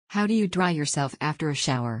How do you dry yourself after a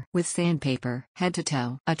shower? With sandpaper, head to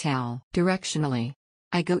toe. A towel. Directionally.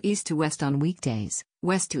 I go east to west on weekdays,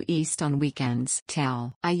 west to east on weekends.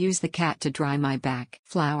 Towel. I use the cat to dry my back.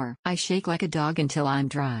 Flour. I shake like a dog until I'm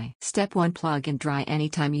dry. Step 1 Plug and dry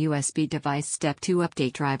anytime USB device. Step 2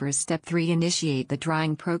 Update drivers. Step 3 Initiate the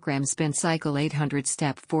drying program. Spin cycle 800.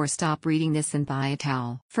 Step 4 Stop reading this and buy a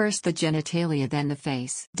towel. First the genitalia, then the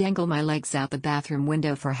face. Dangle my legs out the bathroom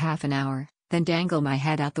window for half an hour. Then dangle my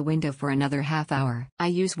head out the window for another half hour. I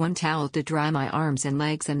use one towel to dry my arms and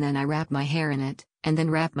legs, and then I wrap my hair in it, and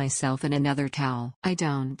then wrap myself in another towel.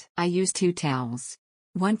 I use 2 towels.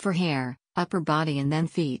 One for hair, upper body and then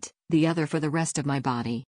feet, the other for the rest of my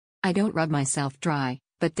body. I don't rub myself dry,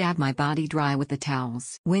 but dab my body dry with the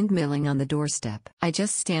towels. Windmilling on the doorstep. I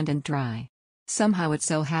just stand and dry. Somehow it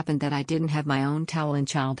so happened that I didn't have my own towel in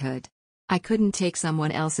childhood. I couldn't take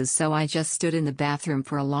someone else's, so I just stood in the bathroom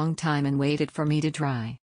for a long time and waited for me to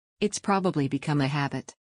dry. It's probably become a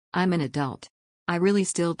habit. I'm an adult. I really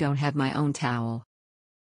still don't have my own towel.